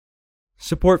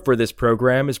Support for this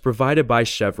program is provided by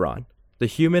Chevron, the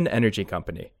human energy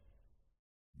company.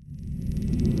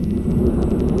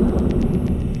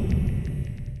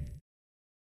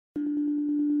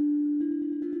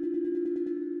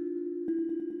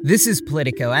 This is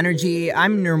Politico Energy.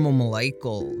 I'm Nirmal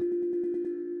Malaikal.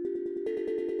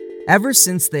 Ever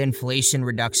since the Inflation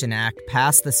Reduction Act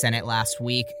passed the Senate last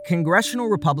week, congressional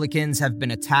Republicans have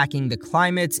been attacking the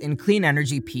climate and clean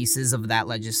energy pieces of that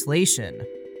legislation.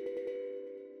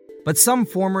 But some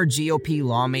former GOP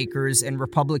lawmakers and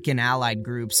Republican allied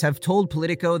groups have told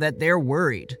Politico that they're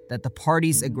worried that the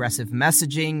party's aggressive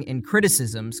messaging and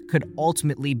criticisms could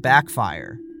ultimately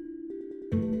backfire.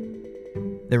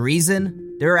 The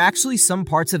reason? There are actually some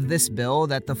parts of this bill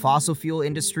that the fossil fuel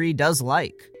industry does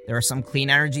like. There are some clean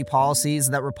energy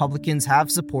policies that Republicans have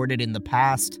supported in the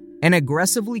past, and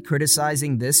aggressively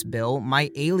criticizing this bill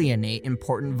might alienate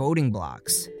important voting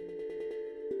blocs.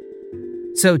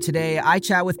 So today, I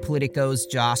chat with Politico's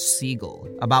Josh Siegel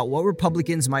about what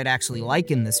Republicans might actually like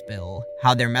in this bill,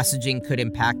 how their messaging could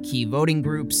impact key voting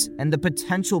groups, and the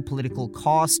potential political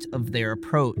cost of their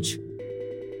approach.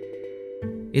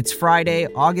 It's Friday,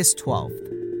 August 12th.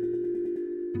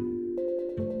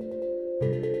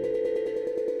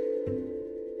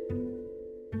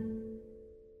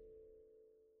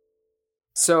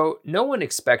 So no one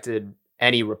expected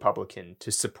any Republican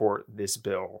to support this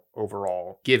bill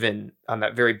overall, given on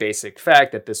that very basic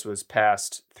fact that this was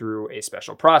passed through a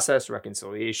special process,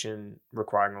 reconciliation,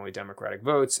 requiring only Democratic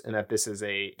votes, and that this is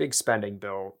a big spending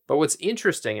bill. But what's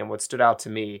interesting and what stood out to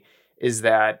me is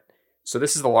that, so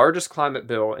this is the largest climate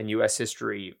bill in U.S.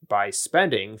 history by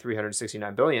spending,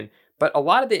 $369 billion, but a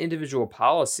lot of the individual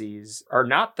policies are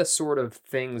not the sort of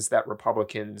things that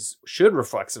Republicans should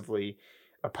reflexively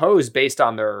oppose based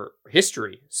on their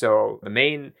history. So the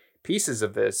main pieces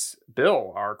of this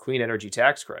bill are clean energy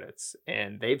tax credits,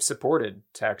 and they've supported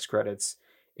tax credits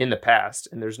in the past,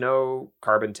 and there's no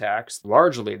carbon tax.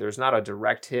 Largely, there's not a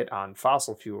direct hit on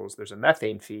fossil fuels. There's a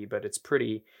methane fee, but it's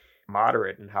pretty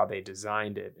moderate in how they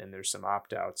designed it, and there's some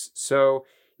opt-outs. So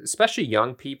especially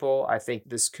young people, I think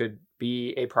this could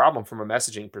be a problem from a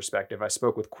messaging perspective. I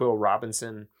spoke with Quill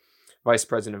Robinson, Vice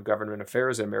President of Government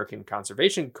Affairs at American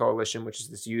Conservation Coalition, which is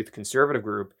this youth conservative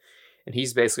group. And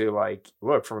he's basically like,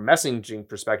 look, from a messaging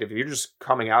perspective, if you're just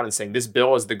coming out and saying this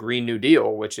bill is the Green New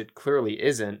Deal, which it clearly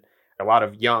isn't, a lot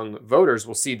of young voters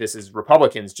will see this as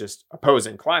Republicans just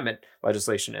opposing climate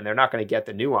legislation, and they're not going to get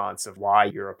the nuance of why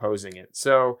you're opposing it.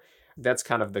 So that's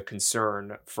kind of the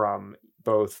concern from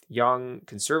both young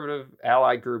conservative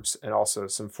allied groups and also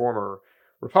some former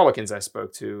Republicans I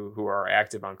spoke to who are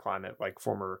active on climate, like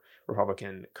former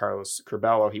Republican Carlos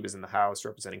Curbelo. He was in the House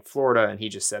representing Florida, and he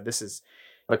just said this is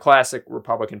the classic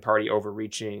Republican Party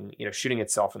overreaching, shooting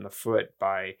itself in the foot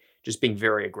by just being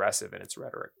very aggressive in its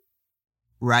rhetoric.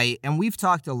 Right, and we've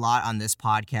talked a lot on this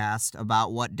podcast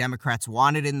about what Democrats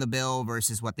wanted in the bill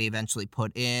versus what they eventually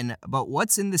put in, but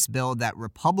what's in this bill that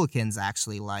Republicans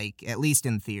actually like, at least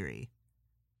in theory?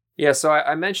 Yeah, so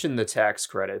I mentioned the tax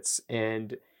credits,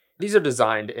 and these are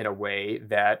designed in a way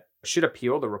that should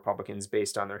appeal to Republicans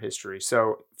based on their history.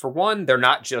 So for one, they're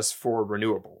not just for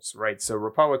renewables, right? So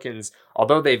Republicans,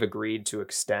 although they've agreed to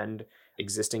extend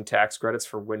existing tax credits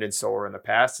for wind and solar in the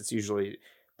past, it's usually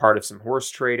part of some horse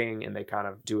trading and they kind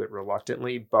of do it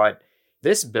reluctantly. But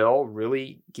this bill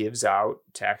really gives out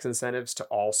tax incentives to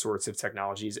all sorts of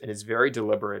technologies and is very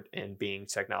deliberate in being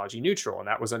technology neutral. And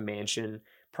that was a Manchin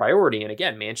priority. And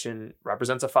again, Manchin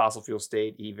represents a fossil fuel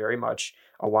state. He very much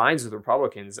aligns with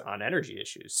Republicans on energy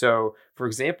issues. So, for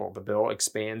example, the bill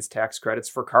expands tax credits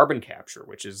for carbon capture,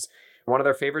 which is one of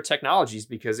their favorite technologies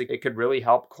because it could really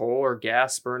help coal or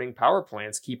gas burning power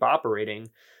plants keep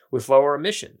operating with lower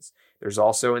emissions. There's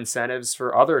also incentives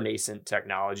for other nascent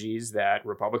technologies that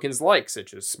Republicans like,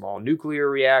 such as small nuclear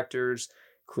reactors,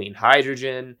 clean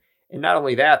hydrogen. And not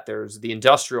only that, there's the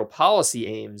industrial policy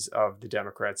aims of the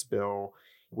Democrats' bill,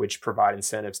 which provide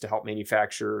incentives to help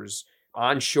manufacturers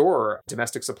onshore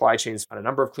domestic supply chains on a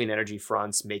number of clean energy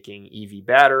fronts, making EV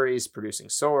batteries, producing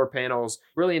solar panels,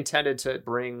 really intended to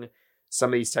bring some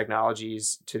of these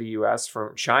technologies to the U.S.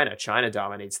 from China. China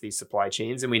dominates these supply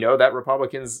chains, and we know that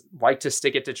Republicans like to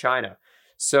stick it to China.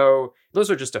 So those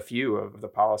are just a few of the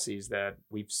policies that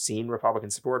we've seen Republican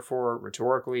support for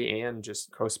rhetorically and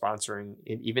just co-sponsoring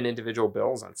even individual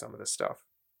bills on some of this stuff.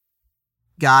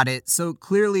 Got it. So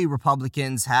clearly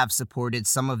Republicans have supported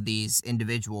some of these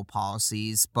individual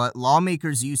policies, but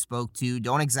lawmakers you spoke to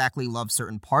don't exactly love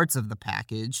certain parts of the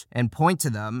package and point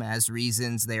to them as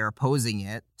reasons they are opposing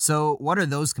it. So what are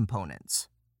those components?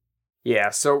 Yeah,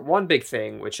 so one big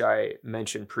thing, which I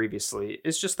mentioned previously,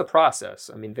 is just the process.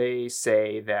 I mean, they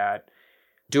say that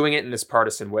doing it in this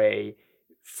partisan way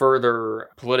further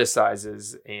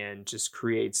politicizes and just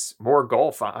creates more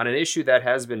gulf on an issue that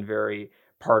has been very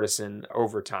partisan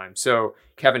over time. So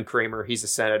Kevin Cramer, he's a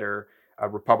senator, a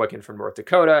Republican from North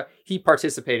Dakota. He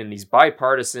participated in these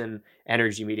bipartisan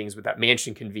energy meetings that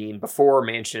Manchin convened before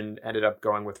Manchin ended up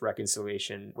going with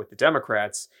reconciliation with the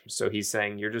Democrats. So he's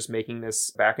saying, you're just making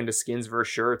this back into skins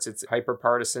versus shirts. It's hyper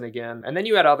partisan again. And then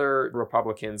you had other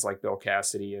Republicans like Bill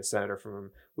Cassidy, a senator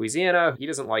from Louisiana. He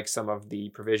doesn't like some of the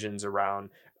provisions around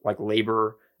like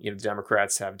labor.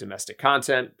 Democrats have domestic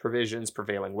content provisions,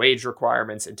 prevailing wage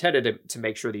requirements intended to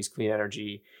make sure these clean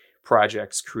energy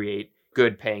projects create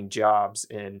good paying jobs.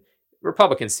 And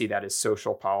Republicans see that as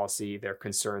social policy. They're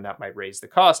concerned that might raise the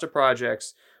cost of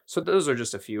projects. So those are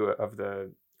just a few of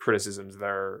the criticisms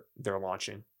they're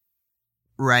launching.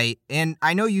 Right. And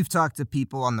I know you've talked to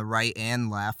people on the right and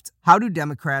left. How do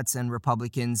Democrats and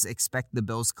Republicans expect the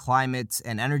bill's climate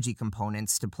and energy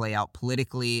components to play out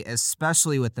politically,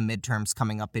 especially with the midterms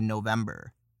coming up in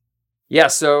November? Yeah,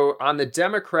 so on the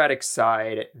Democratic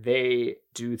side, they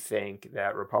do think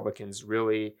that Republicans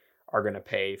really are going to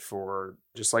pay for,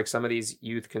 just like some of these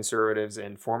youth conservatives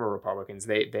and former Republicans,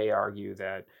 they argue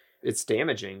that it's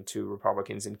damaging to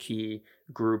Republicans in key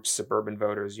groups, suburban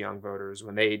voters, young voters.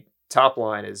 When they top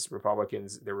line is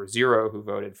Republicans, there were 0 who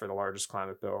voted for the largest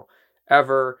climate bill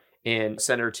ever. And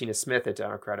Senator Tina Smith, a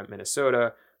Democrat of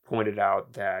Minnesota, pointed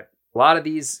out that a lot of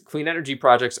these clean energy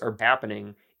projects are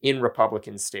happening in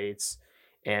Republican states,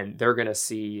 and they're going to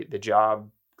see the job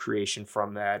creation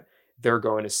from that. They're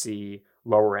going to see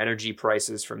lower energy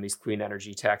prices from these clean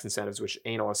energy tax incentives, which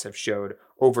analysts have showed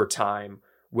over time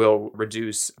will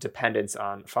reduce dependence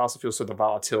on fossil fuels. So the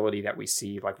volatility that we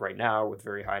see like right now with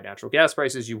very high natural gas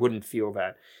prices, you wouldn't feel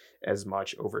that as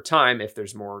much over time if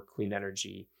there's more clean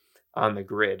energy on the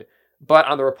grid. But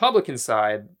on the Republican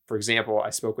side, for example,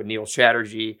 I spoke with Neil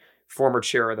Chatterjee, former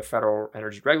chair of the Federal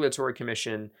Energy Regulatory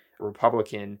Commission, a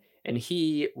Republican, and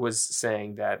he was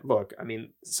saying that, look, I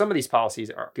mean, some of these policies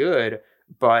are good,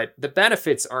 but the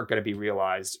benefits aren't going to be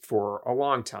realized for a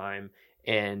long time.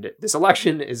 And this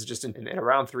election is just in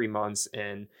around 3 months,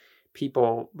 and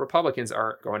Republicans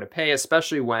aren't going to pay,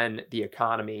 especially when the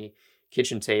economy,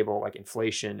 kitchen table, like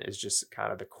inflation is just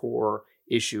kind of the core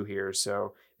issue here.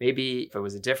 So maybe if it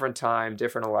was a different time,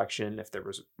 different election, if there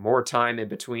was more time in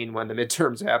between when the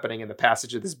midterms are happening and the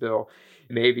passage of this bill,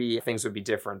 maybe things would be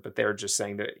different. But they're just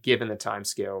saying that given the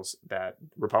timescales, that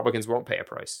Republicans won't pay a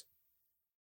price.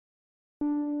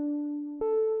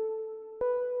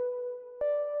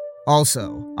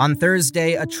 Also, on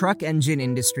Thursday, a truck engine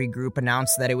industry group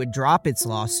announced that it would drop its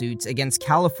lawsuits against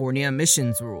California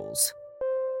emissions rules.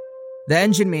 The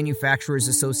Engine Manufacturers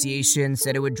Association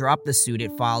said it would drop the suit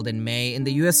it filed in May in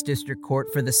the U.S. District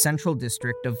Court for the Central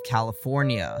District of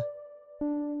California.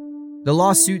 The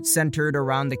lawsuit centered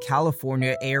around the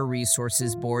California Air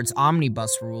Resources Board's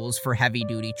omnibus rules for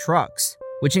heavy-duty trucks,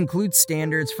 which includes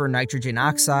standards for nitrogen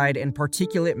oxide and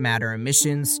particulate matter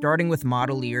emissions starting with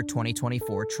model year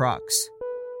 2024 trucks.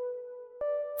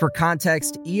 For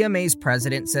context, EMA's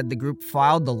president said the group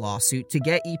filed the lawsuit to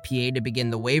get EPA to begin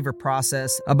the waiver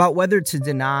process about whether to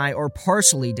deny or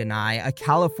partially deny a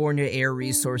California Air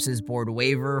Resources Board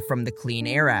waiver from the Clean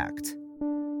Air Act.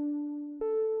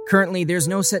 Currently, there's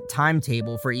no set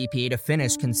timetable for EPA to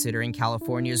finish considering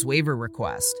California's waiver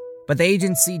request, but the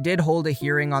agency did hold a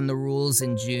hearing on the rules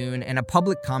in June and a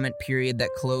public comment period that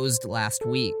closed last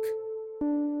week.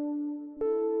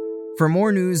 For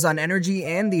more news on energy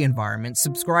and the environment,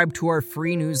 subscribe to our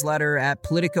free newsletter at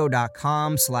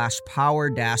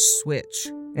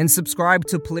politico.com/power-switch and subscribe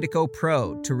to Politico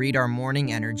Pro to read our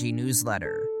morning energy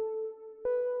newsletter.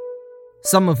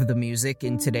 Some of the music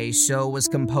in today's show was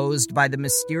composed by the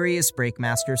mysterious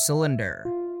Breakmaster Cylinder.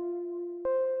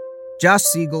 Josh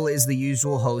Siegel is the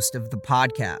usual host of the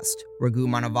podcast. Raghu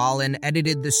Manavalan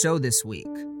edited the show this week.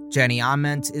 Jenny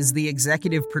Ament is the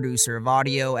executive producer of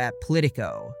audio at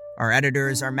Politico. Our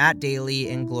editors are Matt Daly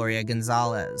and Gloria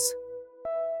Gonzalez.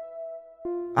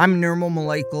 I'm Nirmal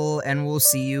Malaikal, and we'll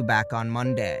see you back on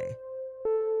Monday.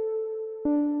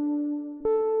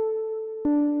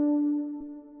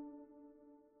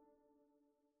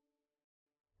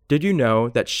 Did you know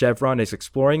that Chevron is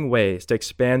exploring ways to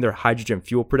expand their hydrogen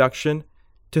fuel production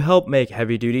to help make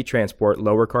heavy-duty transport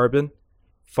lower carbon?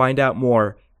 Find out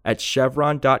more at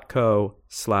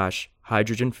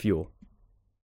chevron.co/hydrogen fuel.